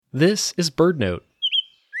This is BirdNote.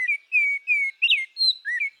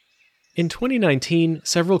 In 2019,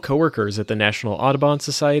 several coworkers at the National Audubon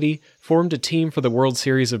Society formed a team for the World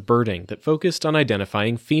Series of Birding that focused on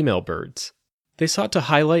identifying female birds. They sought to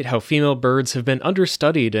highlight how female birds have been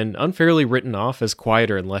understudied and unfairly written off as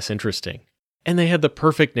quieter and less interesting. And they had the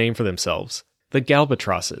perfect name for themselves, the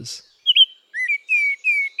Galbatrosses.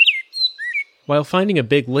 While finding a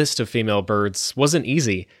big list of female birds wasn't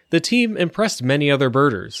easy, the team impressed many other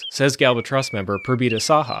birders, says Galbatross member Purbita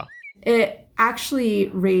Saha. It actually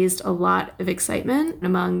raised a lot of excitement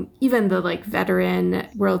among even the veteran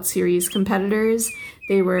World Series competitors.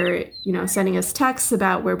 They were, sending us texts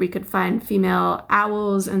about where we could find female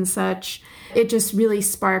owls and such. It just really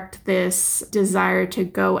sparked this desire to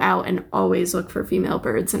go out and always look for female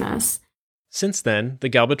birds in us. Since then, the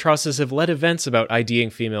Galbatrosses have led events about IDing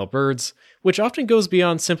female birds, which often goes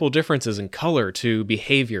beyond simple differences in color to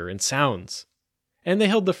behavior and sounds. And they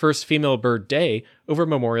held the first Female Bird Day over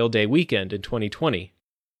Memorial Day weekend in 2020.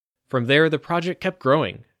 From there, the project kept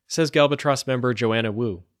growing, says Galbatross member Joanna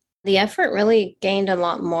Wu. The effort really gained a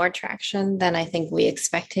lot more traction than I think we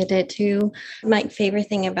expected it to. My favorite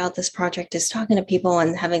thing about this project is talking to people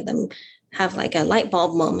and having them have a light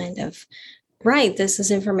bulb moment of, right, this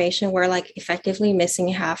is information we're effectively missing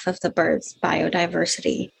half of the bird's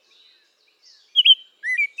biodiversity.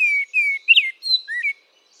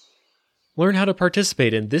 Learn how to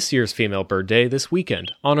participate in this year's Female Bird Day this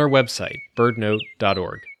weekend on our website,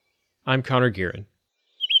 birdnote.org. I'm Connor Gearin.